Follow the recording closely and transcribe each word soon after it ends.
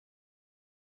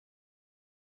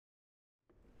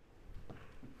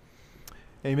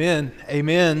Amen.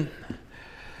 Amen.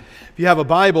 If you have a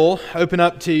Bible, open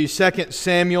up to 2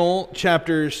 Samuel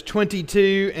chapters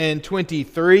 22 and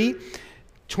 23.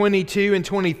 22 and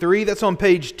 23, that's on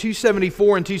page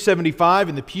 274 and 275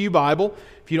 in the Pew Bible.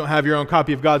 If you don't have your own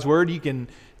copy of God's Word, you can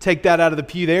take that out of the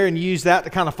pew there and use that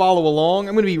to kind of follow along.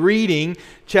 I'm going to be reading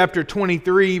chapter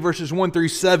 23, verses 1 through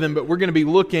 7, but we're going to be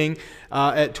looking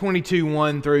at 22,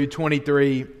 1 through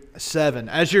 23, 7.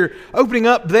 As you're opening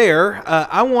up there,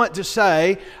 I want to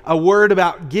say a word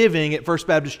about giving at First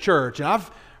Baptist Church. And I've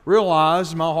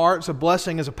realized in my heart, it's a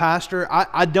blessing as a pastor.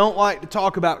 I don't like to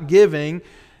talk about giving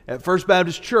at First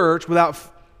Baptist Church without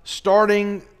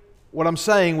starting what I'm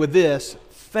saying with this.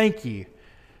 Thank you.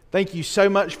 Thank you so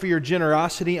much for your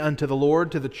generosity unto the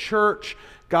Lord, to the church.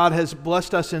 God has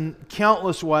blessed us in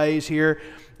countless ways here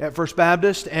at First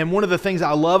Baptist. And one of the things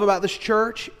I love about this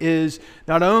church is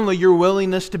not only your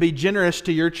willingness to be generous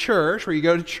to your church, where you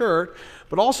go to church,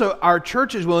 but also our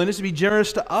church's willingness to be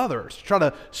generous to others, to try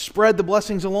to spread the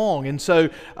blessings along. And so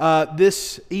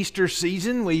this Easter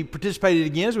season, we participated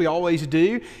again, as we always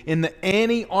do, in the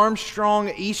Annie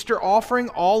Armstrong Easter offering.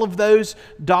 All of those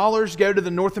dollars go to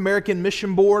the North American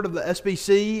Mission Board of the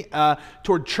SBC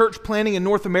toward church planting in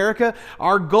North America.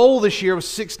 Our goal this year was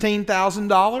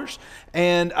 $16,000.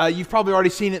 And you've probably already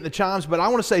seen it in the chimes, but I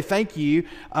want to say thank you.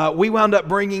 We wound up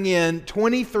bringing in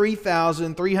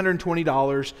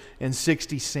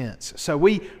 $23,320.60. So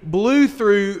we blew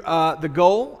through the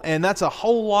goal, and that's a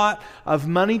whole lot of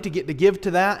money to get to give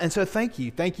to that. And so thank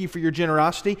you. Thank you for your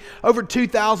generosity. Over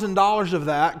 $2,000 of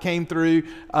that came through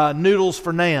Noodles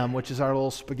for Nam, which is our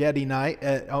little spaghetti night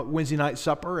at Wednesday night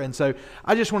supper. And so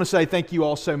I just want to say thank you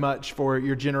all so much for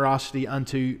your generosity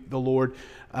unto the Lord.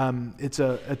 It's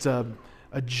a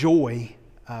joy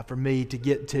for me to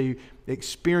get to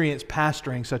experience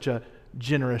pastoring such a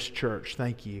generous church.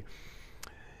 Thank you.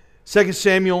 2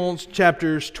 Samuel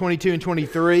chapters 22 and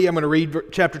 23. I'm going to read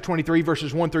chapter 23,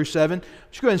 verses 1 through 7.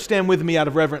 Just go ahead and stand with me out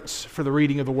of reverence for the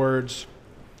reading of the words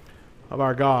of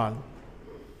our God.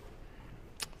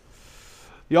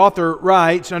 The author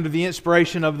writes under the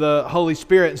inspiration of the Holy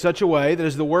Spirit in such a way that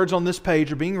as the words on this page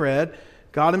are being read,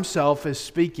 God Himself is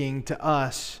speaking to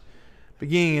us,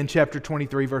 beginning in chapter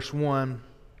 23, verse 1.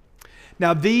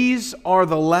 Now these are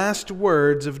the last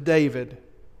words of David,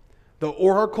 the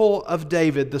oracle of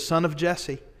David, the son of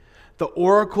Jesse, the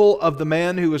oracle of the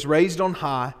man who was raised on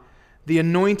high, the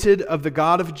anointed of the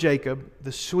God of Jacob,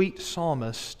 the sweet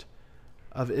psalmist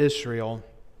of Israel.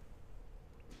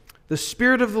 The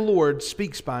Spirit of the Lord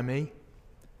speaks by me.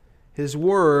 His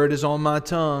word is on my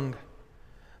tongue.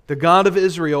 The God of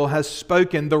Israel has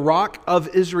spoken. The Rock of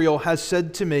Israel has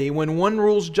said to me, when one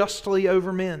rules justly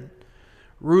over men,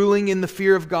 ruling in the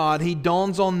fear of God, He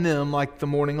dawns on them like the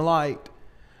morning light,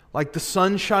 like the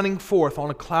sun shining forth on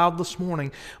a cloudless morning,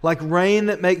 like rain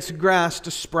that makes grass to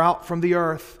sprout from the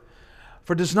earth.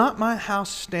 For does not my house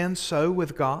stand so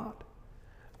with God?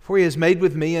 For He has made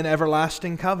with me an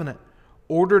everlasting covenant,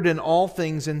 ordered in all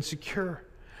things and secure.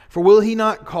 For will He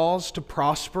not cause to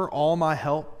prosper all my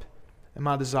help and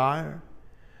my desire?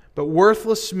 But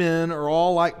worthless men are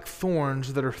all like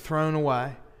thorns that are thrown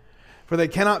away, for they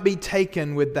cannot be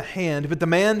taken with the hand. But the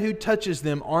man who touches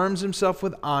them arms himself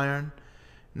with iron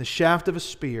and the shaft of a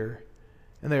spear,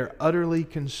 and they are utterly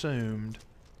consumed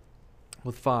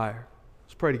with fire.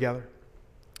 Let's pray together.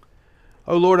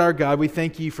 Oh Lord our God, we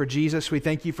thank You for Jesus. We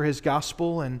thank You for His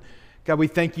gospel. And God, we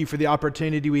thank You for the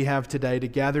opportunity we have today to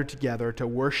gather together to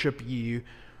worship You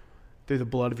through the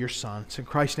blood of Your Son. It's in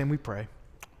Christ's name we pray.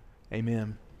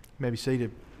 Amen. You may be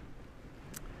seated.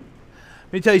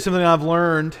 Let me tell you something I've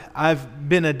learned. I've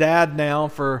been a dad now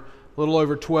for a little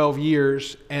over 12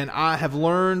 years, and I have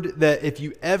learned that if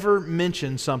you ever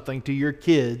mention something to your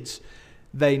kids,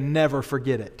 they never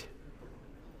forget it.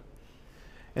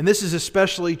 And this is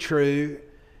especially true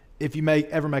if you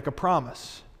ever make a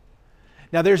promise.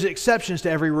 Now, there's exceptions to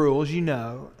every rule, as you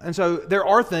know. And so there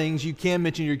are things you can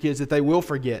mention to your kids that they will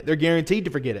forget. They're guaranteed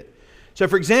to forget it. So,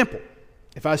 for example,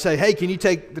 if I say, hey, can you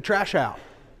take the trash out?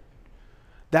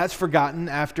 That's forgotten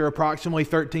after approximately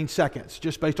 13 seconds.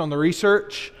 Just based on the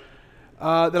research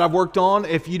that I've worked on,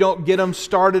 if you don't get them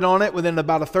started on it within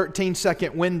about a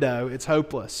 13-second window, it's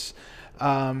hopeless.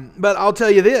 But I'll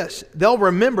tell you this. They'll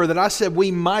remember that I said we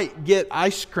might get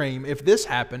ice cream if this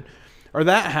happened or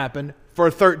that happened for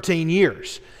 13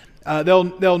 years.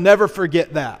 They'll never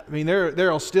forget that. I mean,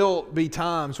 there'll still be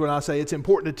times when I say it's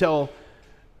important to tell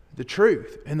the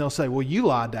truth. And they'll say, well, you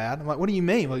lied, Dad. I'm like, what do you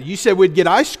mean? Well, you said we'd get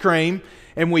ice cream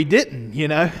and we didn't, you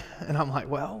know. And I'm like,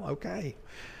 well, okay.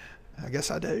 I guess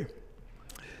I do.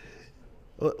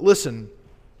 Listen,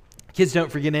 kids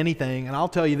don't forget anything. And I'll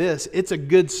tell you this, it's a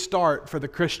good start for the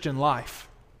Christian life.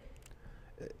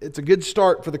 It's a good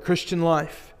start for the Christian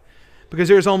life, because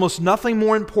there is almost nothing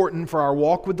more important for our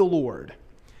walk with the Lord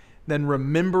than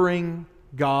remembering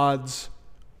God's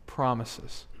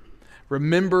promises.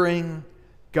 Remembering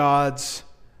God's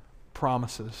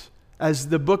promises. As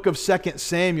the book of 2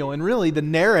 Samuel, and really the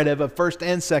narrative of 1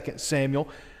 and 2 Samuel,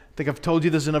 I think I've told you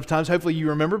this enough times, hopefully you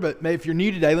remember, but if you're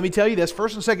new today, let me tell you this.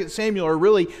 1 and 2 Samuel are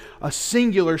really a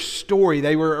singular story.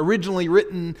 They were originally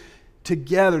written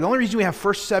together. The only reason we have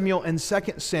 1 Samuel and 2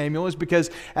 Samuel is because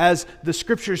as the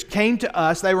scriptures came to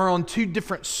us, they were on two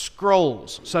different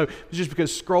scrolls. So it's just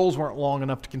because scrolls weren't long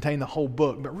enough to contain the whole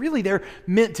book. But really they're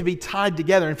meant to be tied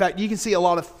together. In fact, you can see a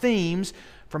lot of themes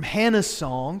from Hannah's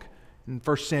song in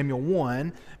 1 Samuel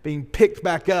 1 being picked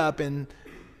back up in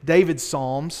David's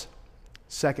Psalms,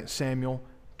 2 Samuel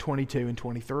 22 and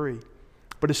 23.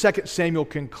 But as 2 Samuel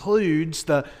concludes,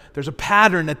 there's a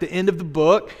pattern at the end of the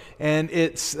book, and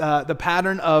it's the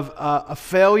pattern of a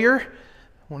failure,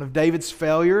 one of David's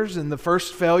failures. In the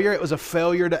first failure, it was a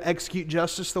failure to execute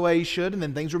justice the way he should, and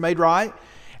then things were made right.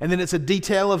 And then it's a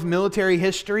detail of military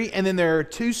history, and then there are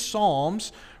two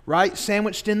psalms, right,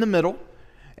 sandwiched in the middle.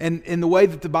 And in the way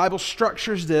that the Bible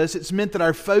structures this, it's meant that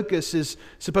our focus is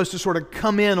supposed to sort of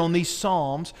come in on these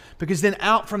Psalms, because then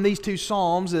out from these two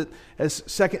Psalms, as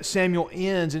 2 Samuel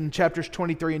ends in chapters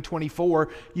 23 and 24,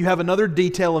 you have another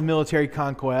detail of military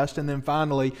conquest, and then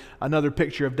finally another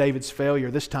picture of David's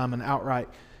failure, this time an outright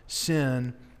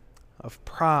sin of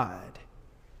pride.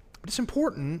 But it's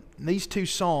important in these two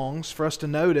songs for us to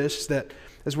notice that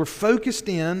as we're focused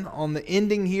in on the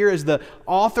ending here, as the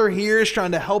author here is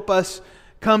trying to help us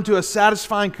come to a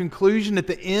satisfying conclusion at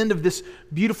the end of this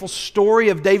beautiful story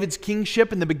of David's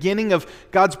kingship and the beginning of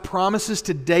God's promises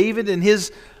to David and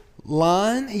his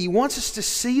line, he wants us to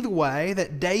see the way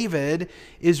that David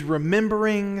is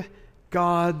remembering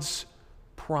God's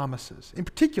promises. In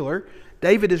particular,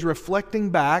 David is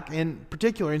reflecting back, in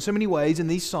particular, in so many ways in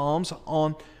these Psalms,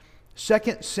 on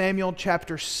 2 Samuel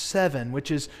chapter 7,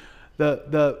 which is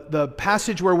the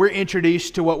passage where we're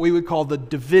introduced to what we would call the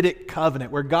Davidic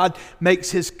covenant, where God makes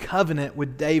his covenant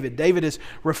with David. David is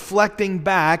reflecting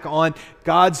back on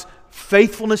God's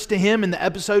faithfulness to him in the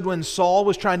episode when Saul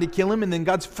was trying to kill him, and then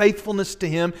God's faithfulness to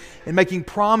him in making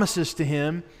promises to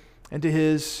him and to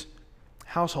his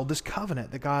household, this covenant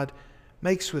that God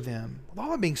makes with him. With all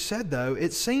that being said, though,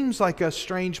 it seems like a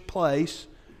strange place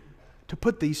to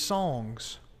put these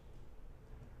songs.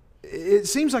 It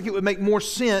seems like it would make more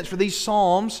sense for these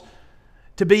Psalms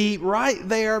to be right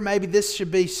there. Maybe this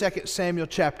should be 2 Samuel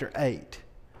chapter 8,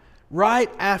 right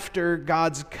after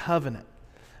God's covenant.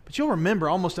 But you'll remember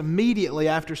almost immediately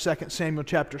after 2 Samuel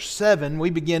chapter 7, we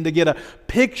begin to get a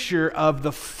picture of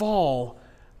the fall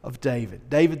of David.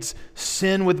 David's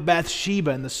sin with Bathsheba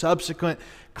and the subsequent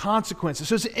consequences.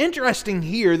 So it's interesting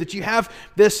here that you have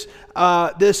this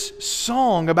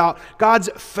song about God's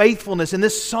faithfulness, and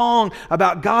this song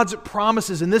about God's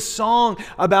promises, and this song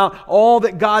about all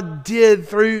that God did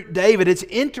through David. It's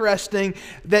interesting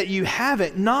that you have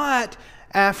it not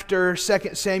after 2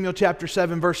 Samuel chapter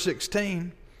 7 verse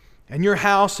 16. And your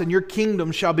house and your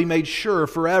kingdom shall be made sure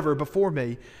forever before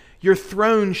me. Your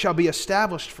throne shall be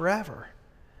established forever.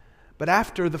 But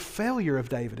after the failure of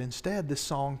David, instead, this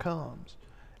song comes.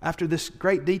 After this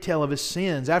great detail of his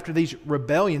sins, after these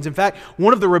rebellions. In fact,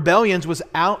 one of the rebellions was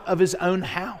out of his own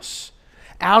house.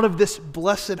 Out of this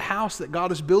blessed house that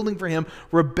God is building for him,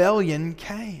 rebellion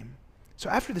came. So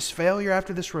after this failure,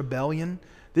 after this rebellion,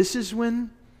 this is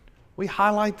when we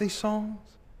highlight these songs.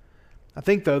 I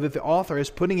think, though, that the author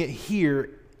is putting it here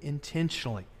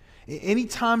intentionally.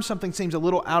 Anytime something seems a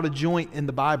little out of joint in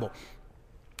the Bible,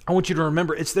 I want you to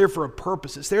remember it's there for a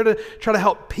purpose. It's there to try to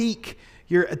help pique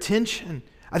your attention.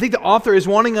 I think the author is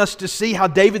wanting us to see how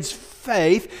David's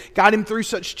faith got him through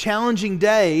such challenging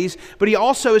days, but he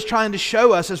also is trying to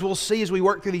show us, as we'll see as we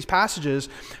work through these passages,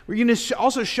 we're going to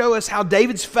also show us how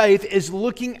David's faith is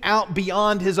looking out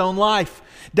beyond his own life.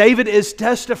 David is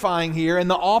testifying here, and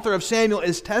the author of Samuel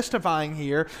is testifying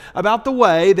here about the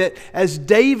way that as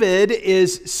David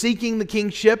is seeking the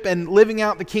kingship and living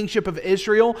out the kingship of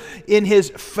Israel, in his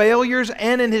failures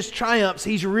and in his triumphs,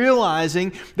 he's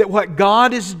realizing that what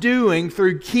God is doing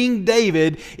through King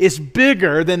David is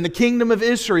bigger than the kingdom of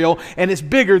Israel, and it's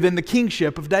bigger than the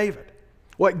kingship of David.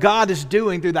 What God is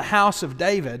doing through the house of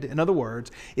David, in other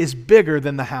words, is bigger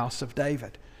than the house of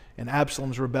David. And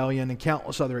Absalom's rebellion and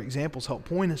countless other examples help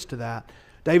point us to that.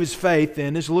 David's faith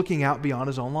then is looking out beyond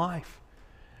his own life.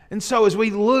 And so as we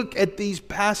look at these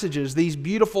passages, these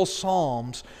beautiful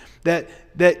Psalms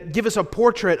that give us a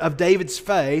portrait of David's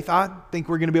faith, I think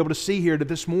we're going to be able to see here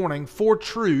this morning 4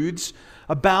 truths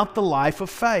about the life of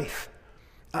faith.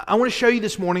 I want to show you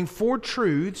this morning 4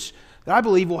 truths that I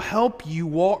believe will help you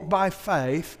walk by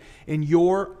faith in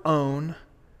your own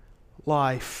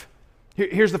life.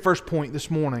 Here's the first point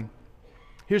this morning.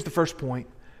 Here's the first point.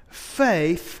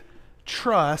 Faith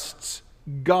trusts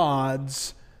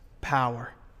God's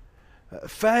power.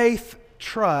 Faith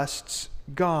trusts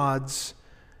God's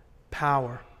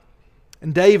power.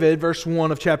 And David, verse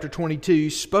 1 of chapter 22,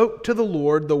 spoke to the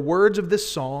Lord the words of this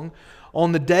song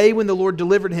on the day when the Lord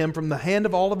delivered him from the hand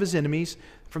of all of his enemies,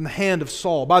 from the hand of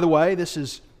Saul. By the way, this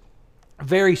is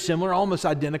very similar, almost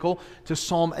identical to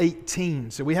Psalm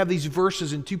 18. So we have these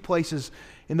verses in two places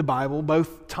in the Bible,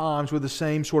 both times with the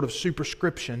same sort of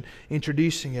superscription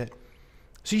introducing it.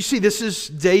 So you see, this is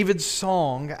David's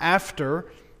song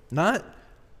after, not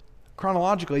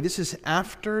chronologically, this is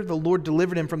after the Lord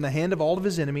delivered him from the hand of all of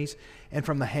his enemies and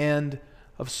from the hand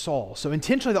of Saul. So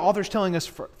intentionally, the author's telling us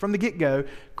from the get-go,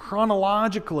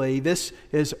 chronologically, this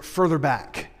is further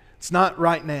back. It's not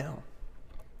right now.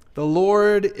 The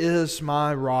Lord is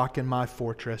my rock and my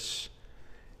fortress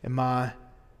and my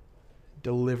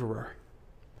deliverer.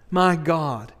 My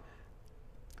God,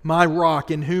 my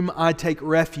rock in whom I take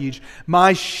refuge,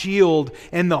 my shield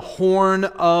and the horn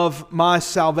of my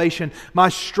salvation, my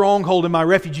stronghold and my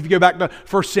refuge. If you go back to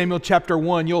 1 Samuel chapter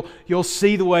 1, you'll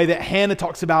see the way that Hannah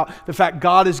talks about the fact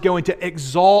God is going to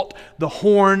exalt the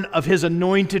horn of His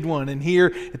anointed one. And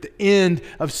here at the end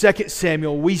of 2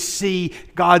 Samuel, we see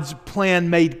God's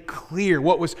plan made clear.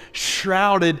 What was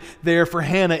shrouded there for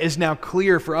Hannah is now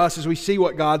clear for us as we see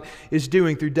what God is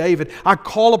doing through David. I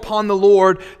call upon the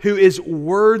Lord who is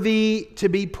worthy to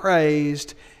be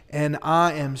praised, and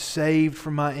I am saved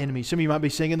from my enemies. Some of you might be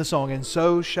singing the song, and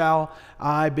so shall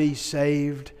I be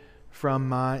saved from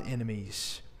my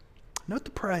enemies. Note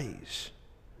the praise.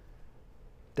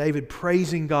 David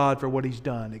praising God for what he's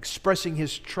done, expressing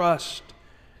his trust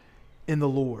in the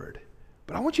Lord.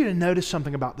 But I want you to notice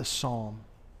something about this psalm.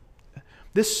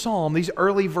 This psalm, these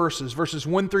early verses, verses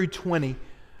 1 through 20,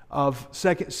 of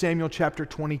 2 Samuel chapter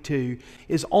 22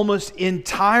 is almost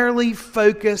entirely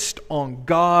focused on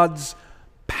God's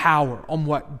power, on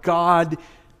what God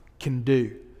can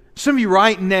do. Some of you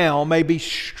right now may be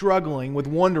struggling with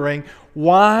wondering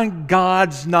why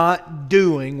God's not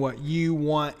doing what you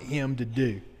want Him to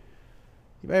do.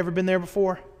 You ever been there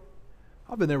before?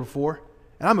 I've been there before.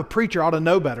 And I'm a preacher, I ought to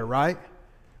know better, right?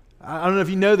 I don't know if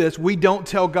you know this, we don't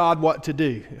tell God what to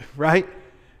do, right?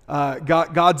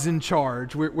 God's in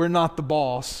charge. We're not the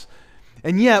boss.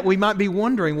 And yet we might be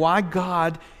wondering why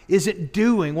God isn't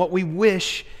doing what we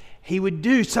wish He would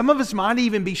do. Some of us might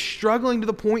even be struggling to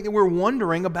the point that we're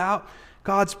wondering about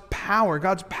God's power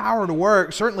to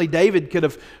work. Certainly David could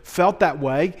have felt that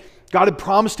way. God had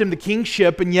promised him the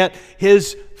kingship, and yet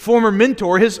his former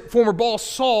mentor, his former boss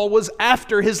Saul, was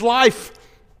after his life,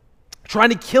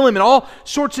 trying to kill him in all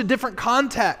sorts of different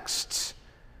contexts.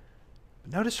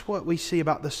 Notice what we see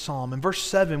about this psalm. In verse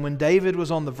 7, when David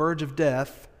was on the verge of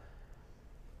death,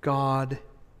 God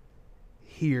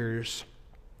hears.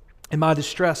 In my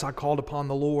distress, I called upon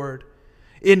the Lord.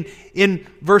 In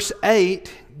verse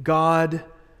 8, God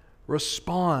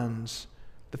responds.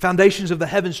 The foundations of the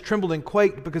heavens trembled and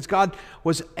quaked because God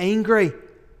was angry.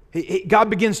 God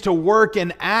begins to work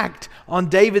and act on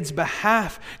David's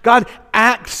behalf. God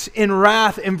acts in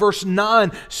wrath in verse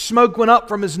 9. Smoke went up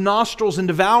from his nostrils and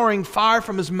devouring fire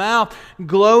from his mouth.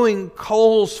 Glowing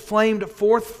coals flamed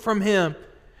forth from him.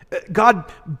 God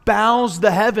bows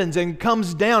the heavens and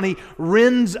comes down. He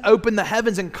rends open the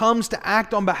heavens and comes to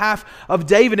act on behalf of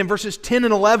David in verses 10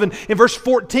 and 11. In verse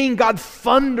 14, God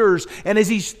thunders, and as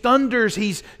He thunders,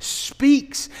 He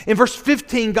speaks. In verse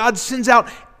 15, God sends out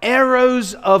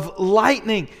arrows of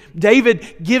lightning.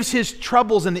 David gives his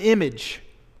troubles an image.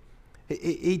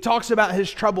 He talks about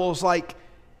his troubles like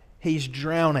he's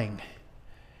drowning.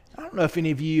 I don't know if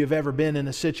any of you have ever been in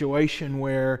a situation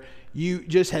where you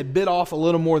just had bit off a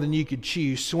little more than you could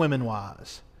chew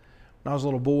swimming-wise. When I was a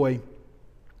little boy,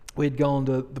 we had gone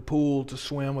to the pool to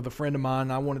swim with a friend of mine,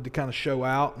 and I wanted to kind of show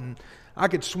out, and I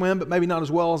could swim, but maybe not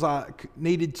as well as I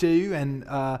needed to, and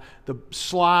the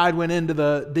slide went into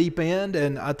the deep end,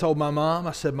 and I told my mom,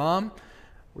 I said, "Mom,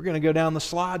 we're going to go down the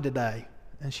slide today."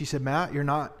 And she said, "Matt,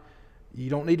 you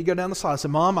don't need to go down the slide." I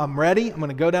said, "Mom, I'm ready. I'm going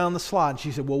to go down the slide." And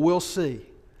she said, "Well, we'll see."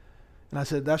 And I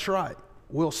said, "That's right.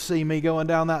 We'll see me going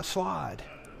down that slide."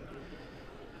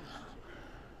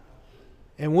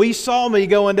 And we saw me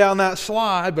going down that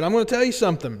slide, but I'm going to tell you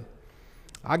something.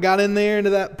 I got in there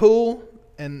into that pool,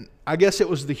 and I guess it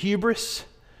was the hubris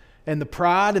and the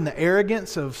pride and the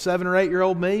arrogance of 7 or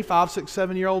 8-year-old me, 5, 6,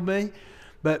 7-year-old me.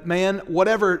 But man,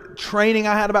 whatever training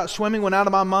I had about swimming went out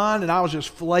of my mind, and I was just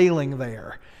flailing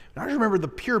there. And I just remember the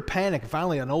pure panic.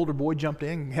 Finally, an older boy jumped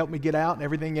in and helped me get out and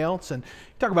everything else. And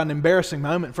you talk about an embarrassing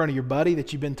moment in front of your buddy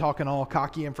that you've been talking all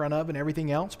cocky in front of and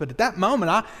everything else. But at that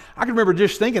moment, I can remember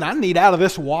just thinking, I need out of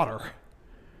this water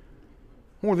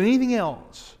more than anything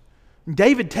else. And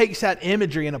David takes that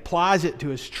imagery and applies it to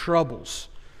his troubles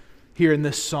here in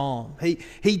this psalm.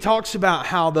 He talks about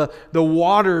how the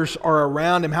waters are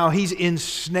around him, how he's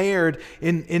ensnared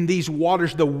in these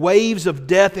waters. The waves of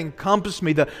death encompassed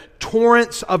me. The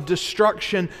torrents of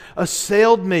destruction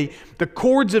assailed me. The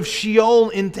cords of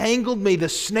Sheol entangled me. The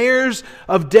snares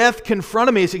of death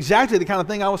confronted me. It's exactly the kind of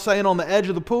thing I was saying on the edge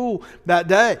of the pool that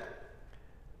day.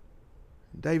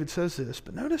 David says this,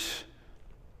 but notice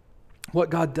what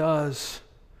God does.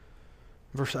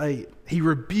 Verse 8, He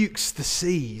rebukes the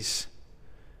seas.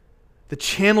 The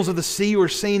channels of the sea were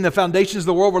seen. The foundations of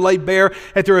the world were laid bare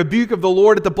at the rebuke of the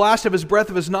Lord, at the blast of His breath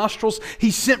of His nostrils.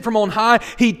 He sent from on high.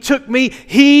 He took me.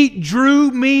 He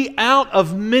drew me out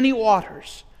of many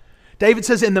waters. David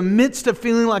says, in the midst of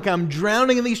feeling like I'm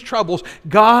drowning in these troubles,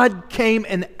 God came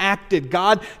and acted.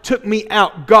 God took me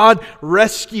out. God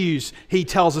rescues, he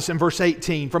tells us in verse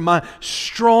 18, from my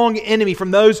strong enemy, from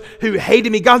those who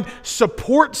hated me. God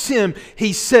supports him,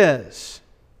 he says,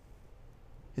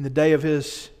 in the day of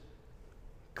his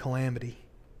calamity.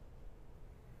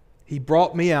 He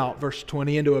brought me out, verse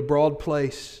 20, into a broad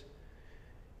place.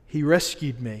 He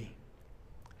rescued me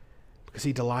because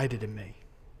he delighted in me.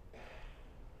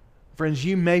 Friends,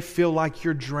 you may feel like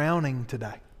you're drowning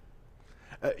today.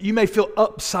 You may feel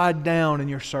upside down in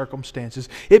your circumstances.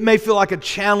 It may feel like a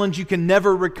challenge you can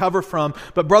never recover from.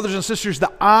 But brothers and sisters,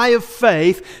 the eye of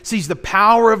faith sees the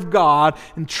power of God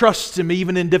and trusts Him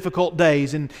even in difficult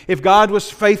days. And if God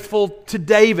was faithful to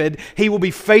David, He will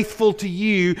be faithful to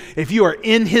you if you are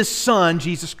in His Son,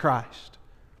 Jesus Christ.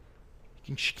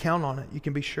 You can count on it. You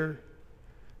can be sure.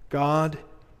 God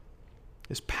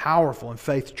is powerful and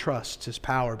faith trusts His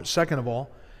power. But second of all,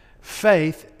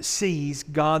 faith sees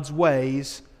God's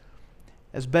ways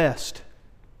as best.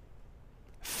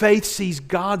 Faith sees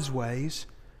God's ways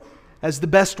as the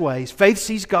best ways. Faith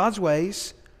sees God's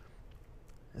ways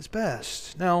as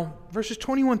best. Now, verses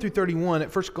 21 through 31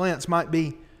 at first glance might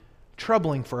be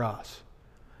troubling for us,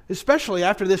 especially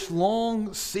after this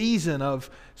long season of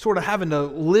sort of having to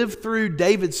live through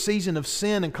David's season of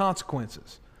sin and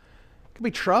consequences. Be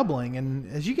troubling.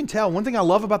 And as you can tell, one thing I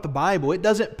love about the Bible, it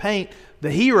doesn't paint the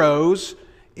heroes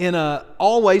in a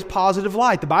always positive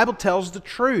light. The Bible tells the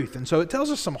truth, and so it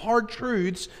tells us some hard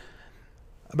truths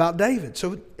about David.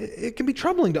 So it can be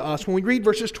troubling to us when we read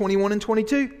verses 21 and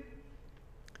 22.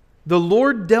 The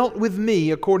Lord dealt with me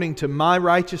according to my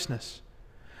righteousness.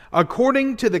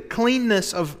 According to the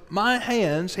cleanness of my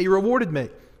hands, He rewarded me.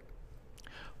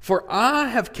 For I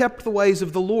have kept the ways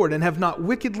of the Lord and have not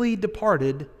wickedly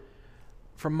departed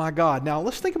from my God. Now,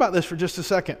 let's think about this for just a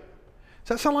second. Does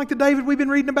that sound like the David we've been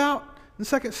reading about in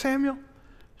 2 Samuel?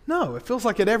 No, it feels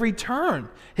like at every turn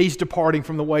he's departing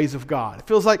from the ways of God. It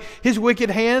feels like his wicked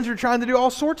hands are trying to do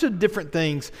all sorts of different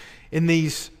things in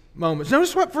these moments.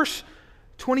 Notice what verse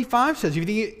 25 says. If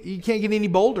you think you can't get any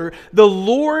bolder, the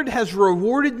Lord has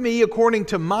rewarded me according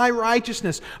to my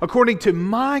righteousness, according to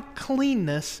my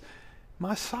cleanness,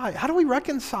 my sight. How do we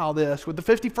reconcile this with the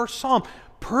 51st Psalm?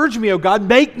 Purge me, O God,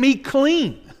 make me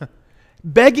clean.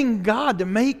 Begging God to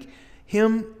make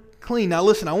him clean. Now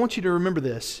listen, I want you to remember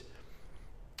this.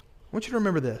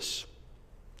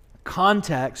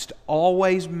 Context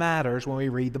always matters when we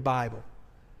read the Bible.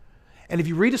 And if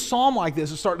you read a psalm like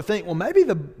this and start to think, well, maybe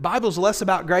the Bible's less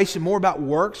about grace and more about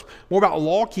works, more about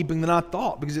law keeping than I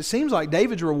thought, because it seems like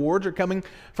David's rewards are coming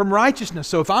from righteousness.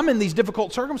 So if I'm in these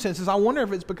difficult circumstances, I wonder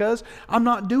if it's because I'm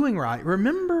not doing right.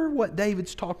 Remember what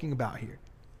David's talking about here.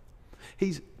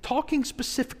 He's talking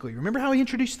specifically. Remember how he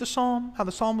introduced the psalm, how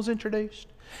the psalm was introduced?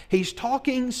 He's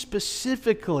talking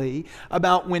specifically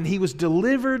about when he was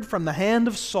delivered from the hand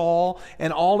of Saul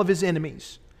and all of his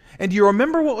enemies. And do you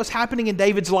remember what was happening in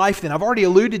David's life then? I've already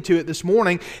alluded to it this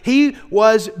morning. He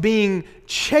was being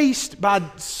chased by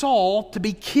Saul to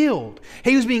be killed.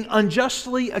 He was being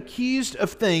unjustly accused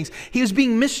of things. He was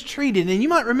being mistreated. And you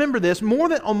might remember this, on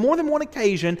more than one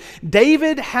occasion,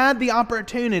 David had the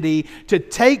opportunity to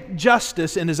take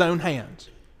justice in his own hands,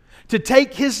 to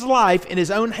take his life in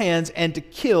his own hands and to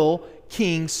kill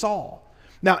King Saul.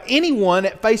 Now, anyone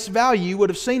at face value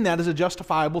would have seen that as a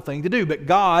justifiable thing to do, but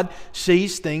God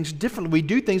sees things differently. We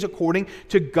do things according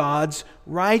to God's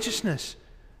righteousness.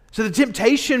 So the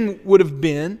temptation would have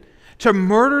been to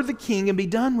murder the king and be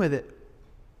done with it.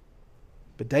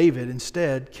 But David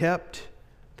instead kept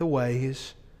the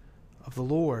ways of the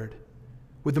Lord.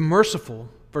 With the merciful,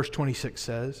 verse 26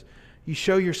 says, you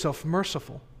show yourself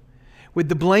merciful. With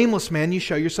the blameless man, you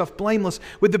show yourself blameless.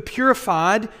 With the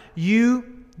purified,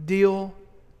 you deal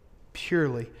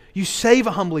purely. You save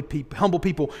a humble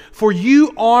people. For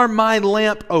you are my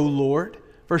lamp, O Lord.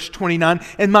 Verse 29,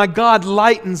 and my God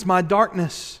lightens my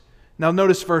darkness. Now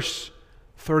notice verse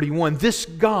 31. This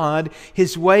God,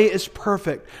 His way is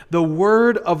perfect. The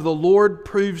word of the Lord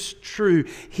proves true.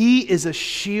 He is a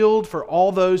shield for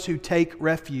all those who take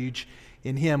refuge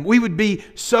in Him. We would be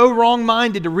so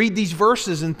wrong-minded to read these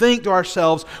verses and think to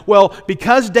ourselves, well,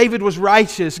 because David was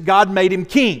righteous, God made him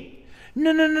king.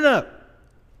 No.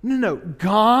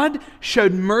 God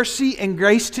showed mercy and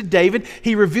grace to David.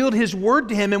 He revealed His word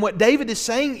to him. And what David is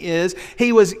saying is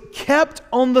he was kept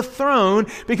on the throne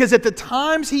because at the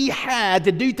times he had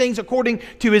to do things according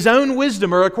to his own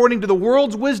wisdom or according to the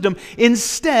world's wisdom,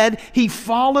 instead he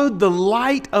followed the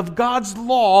light of God's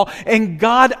law, and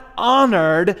God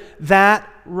honored that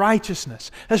righteousness.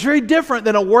 That's very different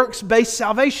than a works-based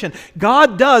salvation.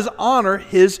 God does honor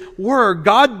His word.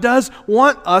 God does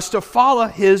want us to follow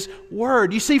His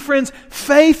word. You see, friends,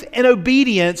 faith and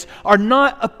obedience are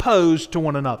not opposed to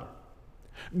one another.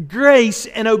 Grace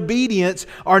and obedience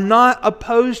are not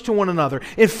opposed to one another.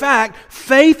 In fact,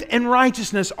 faith and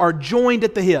righteousness are joined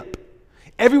at the hip.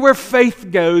 Everywhere faith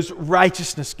goes,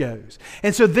 righteousness goes.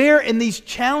 And so there in these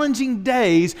challenging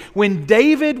days, when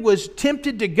David was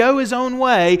tempted to go his own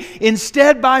way,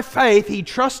 instead by faith, he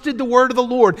trusted the word of the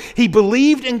Lord. He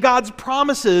believed in God's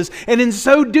promises, and in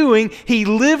so doing, he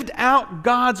lived out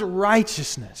God's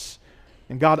righteousness.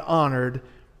 And God honored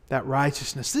that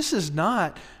righteousness. This is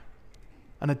not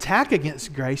an attack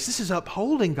against grace. This is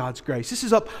upholding God's grace. This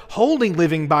is upholding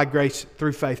living by grace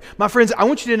through faith. My friends, I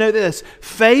want you to know this.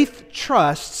 Faith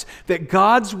trusts that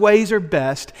God's ways are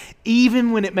best,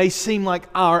 even when it may seem like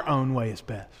our own way is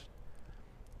best.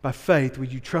 By faith,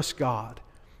 would you trust God?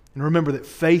 And remember that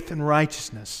faith and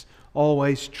righteousness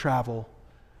always travel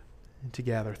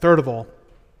together. Third of all,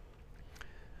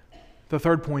 the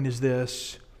third point is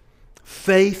this.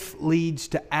 Faith leads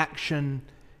to action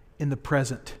in the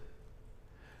present.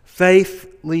 Faith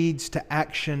leads to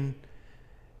action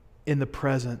in the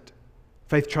present.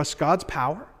 Faith trusts God's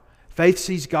power. Faith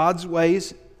sees God's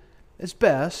ways as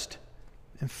best.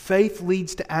 And faith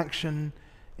leads to action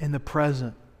in the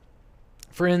present.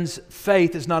 Friends,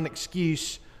 faith is not an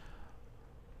excuse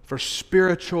for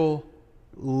spiritual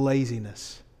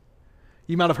laziness.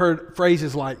 You might have heard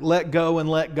phrases like, let go and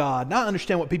let God. Now I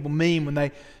understand what people mean when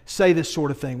they say this sort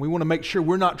of thing. We want to make sure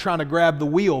we're not trying to grab the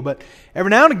wheel. But every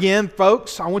now and again,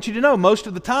 folks, I want you to know, most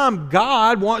of the time,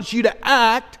 God wants you to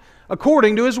act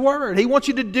according to His Word. He wants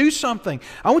you to do something.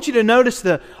 I want you to notice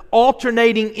the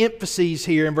alternating emphases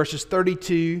here in verses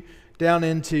 32 down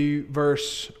into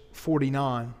verse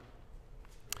 49.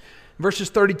 Verses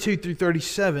 32 through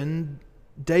 37,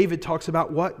 David talks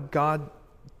about what God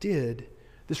did.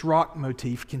 This rock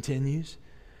motif continues.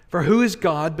 For who is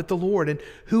God but the Lord? And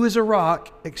who is a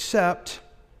rock except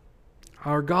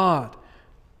our God?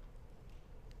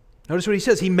 Notice what he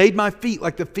says. He made my feet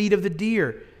like the feet of the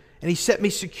deer, and He set me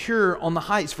secure on the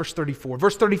heights. Verse 34.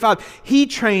 Verse 35. He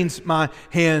trains my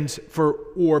hands for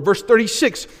war. Verse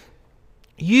 36.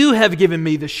 You have given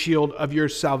me the shield of your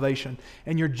salvation,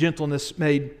 and your gentleness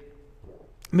made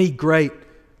me great.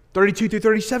 32 through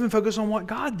 37 focus on what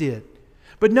God did.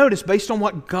 But notice, based on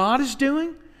what God is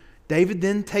doing, David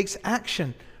then takes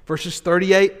action. Verses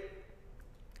 38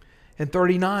 and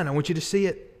 39, I want you to see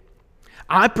it.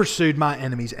 I pursued my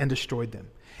enemies and destroyed them,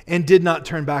 and did not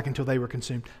turn back until they were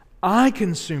consumed. I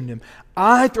consumed them.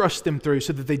 I thrust them through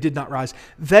so that they did not rise.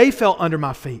 They fell under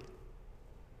my feet.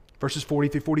 Verses 40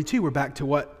 through 42, we're back to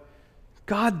what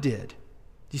God did. Do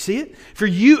you see it? For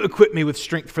you equipped me with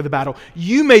strength for the battle.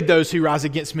 You made those who rise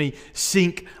against me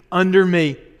sink under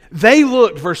me. They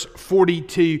looked, verse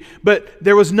 42, but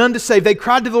there was none to save. They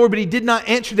cried to the Lord, but He did not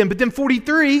answer them. But then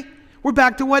 43, we're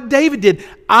back to what David did.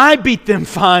 I beat them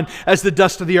fine as the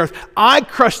dust of the earth. I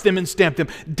crushed them and stamped them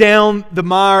down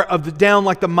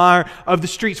like the mire of the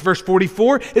streets. Verse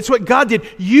 44, it's what God did.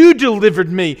 You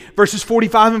delivered me. Verses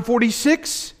 45 and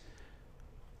 46,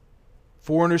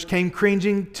 foreigners came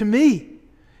cringing to me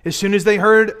as soon as they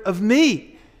heard of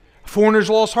me. Foreigners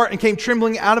lost heart and came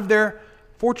trembling out of their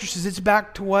fortresses. It's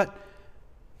back to what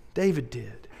David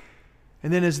did.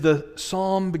 And then as the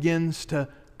psalm begins to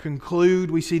conclude,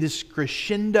 we see this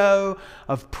crescendo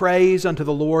of praise unto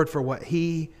the Lord for what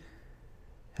He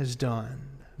has done.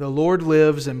 The Lord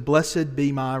lives, and blessed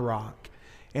be my rock,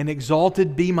 and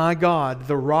exalted be my God,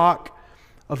 the rock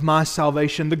of my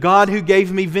salvation, the God who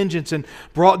gave me vengeance and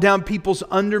brought down peoples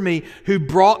under me, who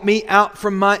brought me out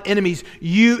from my enemies.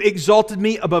 You exalted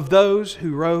me above those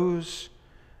who rose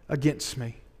against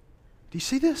me. Do you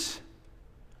see this?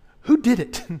 Who did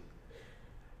it?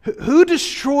 Who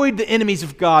destroyed the enemies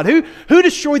of God? Who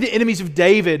destroyed the enemies of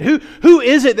David? Who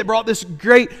is it that brought this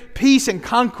great peace and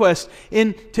conquest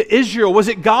into Israel? Was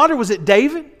it God or was it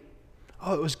David?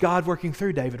 Oh, it was God working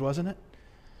through David, wasn't it?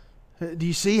 Do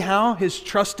you see how his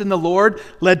trust in the Lord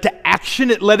led to action?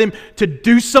 It led him to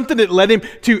do something. It led him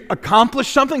to accomplish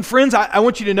something. Friends, I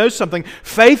want you to know something.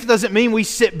 Faith doesn't mean we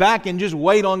sit back and just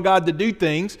wait on God to do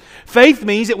things. Faith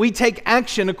means that we take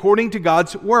action according to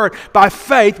God's Word. By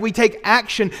faith, we take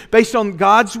action based on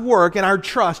God's work and our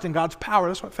trust in God's power.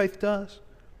 That's what faith does.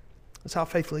 That's how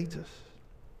faith leads us.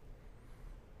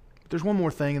 But there's one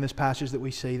more thing in this passage that we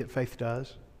see that faith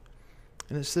does.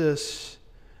 And it's this.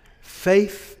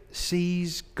 Faith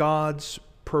sees God's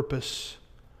purpose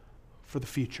for the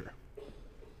future.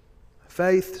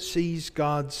 Faith sees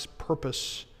God's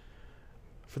purpose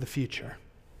for the future.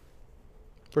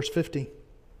 Verse 50.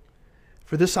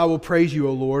 For this I will praise you,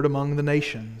 O Lord, among the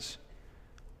nations.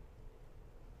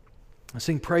 I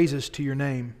sing praises to your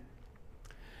name.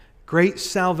 Great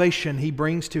salvation he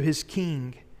brings to his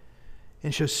king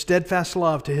and shows steadfast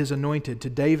love to his anointed, to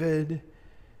David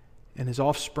and his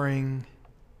offspring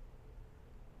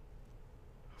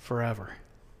forever.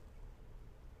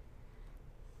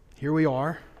 Here we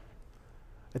are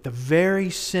at the very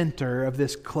center of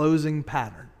this closing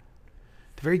pattern,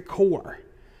 the very core.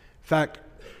 In fact,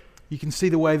 you can see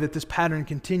the way that this pattern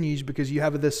continues because you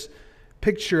have this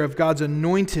picture of God's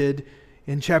anointed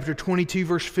in chapter 22,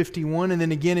 verse 51, and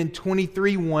then again in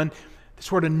 23:1,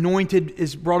 this word anointed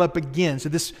is brought up again. So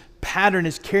this pattern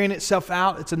is carrying itself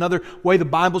out. It's another way the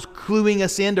Bible's cluing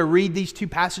us in to read these two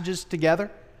passages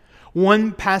together.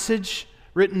 One passage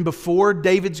written before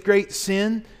David's great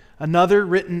sin, another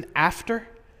written after.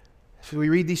 So we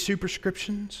read these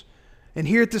superscriptions. And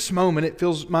here at this moment,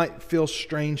 it might feel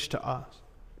strange to us.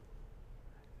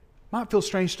 It might feel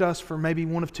strange to us for maybe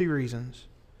one of two reasons.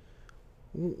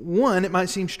 One, it might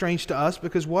seem strange to us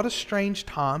because what a strange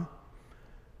time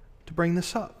to bring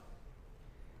this up.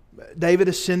 David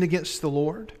has sinned against the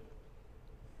Lord.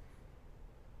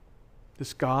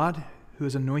 This God who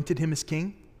has anointed him as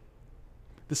king.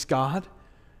 This God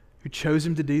who chose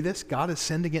him to do this, God has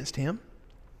sinned against him.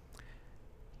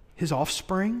 His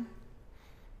offspring,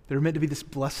 that are meant to be this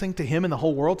blessing to him and the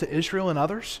whole world, to Israel and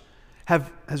others,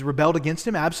 has rebelled against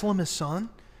him. Absalom, his son,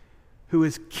 who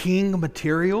is king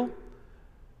material,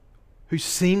 who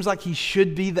seems like he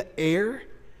should be the heir,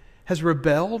 has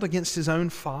rebelled against his own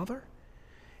father.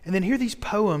 And then here these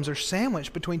poems are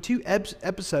sandwiched between two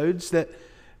episodes that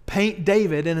paint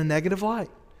David in a negative light.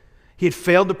 He had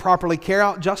failed to properly carry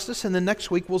out justice, and then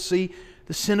next week we'll see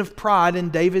the sin of pride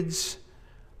in David's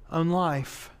own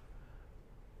life.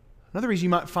 Another reason you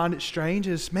might find it strange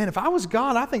is, man, if I was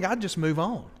God, I think I'd just move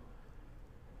on.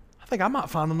 I think I might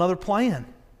find another plan,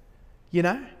 you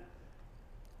know?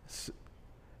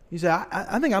 You say,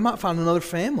 I think I might find another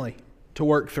family to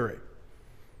work through.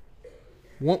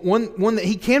 One that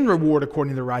he can reward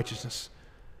according to righteousness.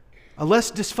 A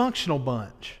less dysfunctional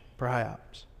bunch,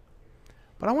 perhaps.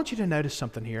 But I want you to notice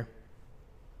something here.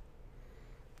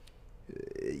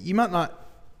 You might not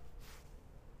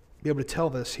be able to tell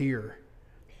this here.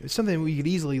 It's something we could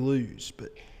easily lose.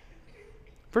 But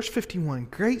verse 51,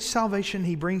 great salvation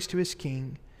he brings to his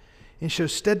king and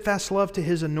shows steadfast love to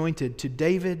his anointed, to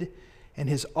David and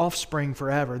his offspring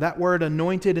forever. That word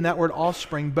anointed and that word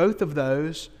offspring, both of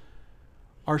those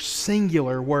are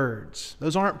singular words.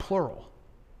 Those aren't plural.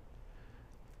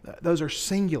 Those are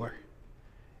singular.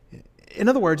 In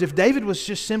other words, if David was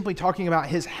just simply talking about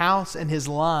his house and his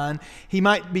line, he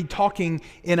might be talking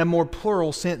in a more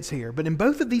plural sense here. But in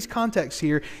both of these contexts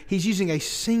here, he's using a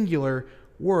singular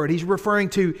word. He's referring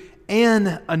to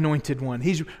an anointed one.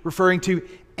 He's referring to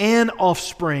an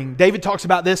offspring. David talks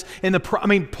about this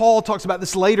Paul talks about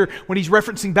this later when he's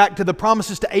referencing back to the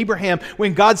promises to Abraham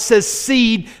when God says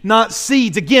seed, not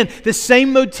seeds. Again, the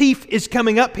same motif is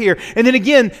coming up here. And then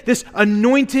again, this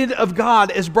anointed of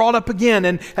God is brought up again.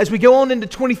 And as we go on into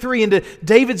 23, into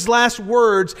David's last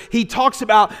words, he talks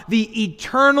about the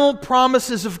eternal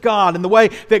promises of God and the way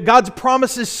that God's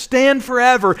promises stand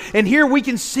forever. And here we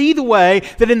can see the way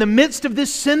that in the midst of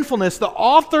this sinfulness, the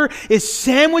author is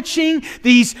sandwiching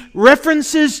these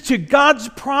references to God's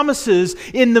promises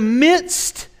in the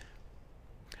midst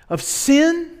of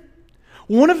sin.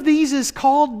 One of these is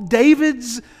called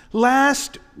David's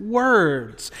last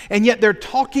words, and yet they're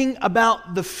talking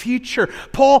about the future.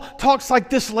 Paul talks like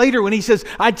this later when he says,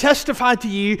 I testify to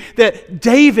you that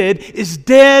David is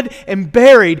dead and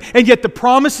buried, and yet the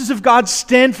promises of God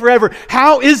stand forever.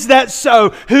 How is that so?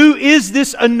 Who is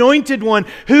this anointed one?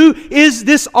 Who is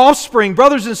this offspring?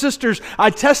 Brothers and sisters, I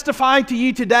testify to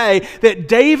you today that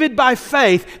David by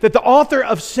faith, that the author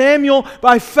of Samuel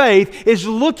by faith, is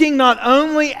looking not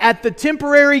only at the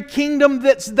temporary kingdom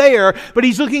that's there, but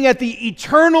he's looking at the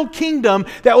eternal kingdom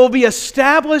that will be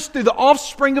established through the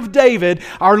offspring of David,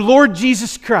 our Lord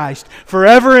Jesus Christ,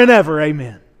 forever and ever.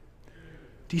 Amen.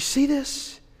 Do you see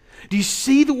this? Do you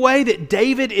see the way that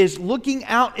David is looking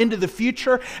out into the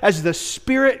future as the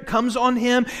Spirit comes on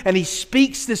him and he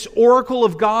speaks this oracle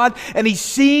of God, and he's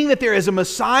seeing that there is a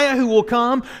Messiah who will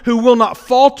come, who will not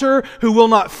falter, who will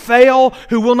not fail,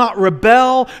 who will not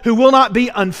rebel, who will not be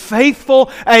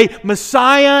unfaithful. A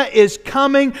Messiah is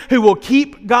coming who will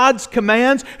keep God's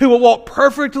commands, who will walk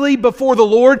perfectly before the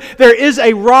Lord. There is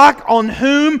a rock on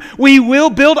whom we will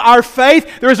build our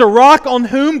faith. There is a rock on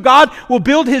whom God will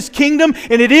build His kingdom,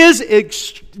 and it is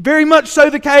very much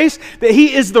so the case that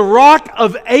He is the rock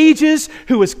of ages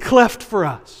who was cleft for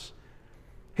us.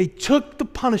 He took the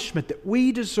punishment that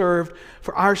we deserved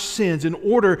for our sins in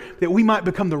order that we might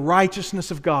become the righteousness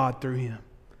of God through Him.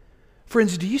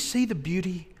 Friends, do you see the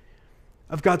beauty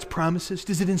of God's promises?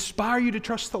 Does it inspire you to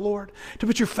trust the Lord? To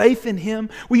put your faith in Him?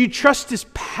 Will you trust His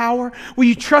power? Will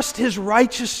you trust His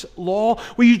righteous law?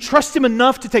 Will you trust Him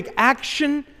enough to take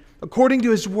action according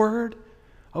to His Word?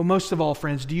 Oh, most of all,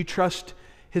 friends, do you trust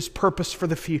His purpose for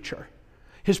the future?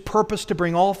 His purpose to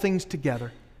bring all things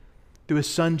together through His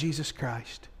Son, Jesus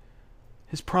Christ.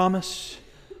 His promise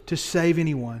to save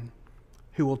anyone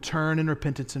who will turn in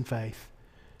repentance and faith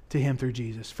to Him through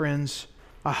Jesus. Friends,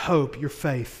 I hope your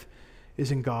faith is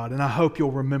in God, and I hope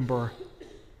you'll remember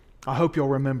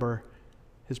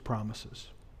His promises.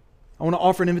 I want to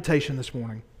offer an invitation this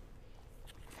morning.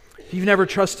 If you've never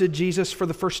trusted Jesus for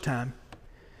the first time,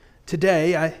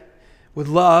 today, I would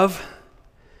love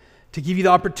to give you the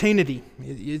opportunity.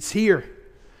 It's here.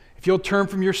 If you'll turn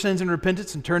from your sins in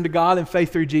repentance and turn to God in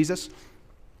faith through Jesus,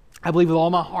 I believe with all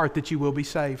my heart that you will be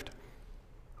saved.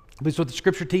 This is what the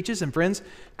Scripture teaches, and friends,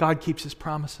 God keeps His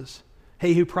promises.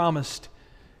 He who promised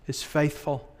is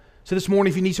faithful. So this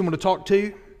morning, if you need someone to talk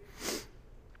to,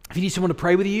 if you need someone to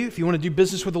pray with you, if you want to do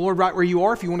business with the Lord right where you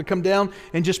are, if you want to come down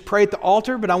and just pray at the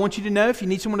altar, but I want you to know, if you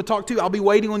need someone to talk to, I'll be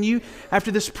waiting on you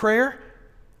after this prayer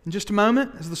in just a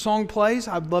moment. As the song plays,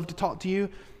 I'd love to talk to you.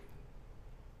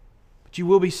 But you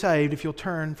will be saved if you'll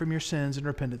turn from your sins in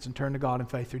repentance and turn to God in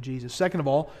faith through Jesus. Second of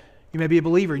all, you may be a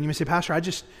believer and you may say, Pastor, I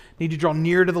just need to draw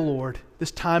near to the Lord.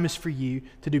 This time is for you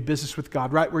to do business with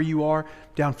God right where you are,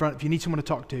 down front. If you need someone to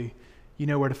talk to, you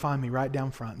know where to find me, right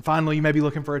down front. And finally, you may be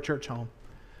looking for a church home.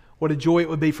 What a joy it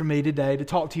would be for me today to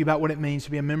talk to you about what it means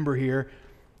to be a member here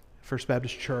at First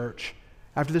Baptist Church.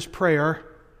 After this prayer,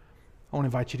 I want to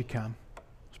invite you to come.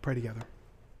 Let's pray together.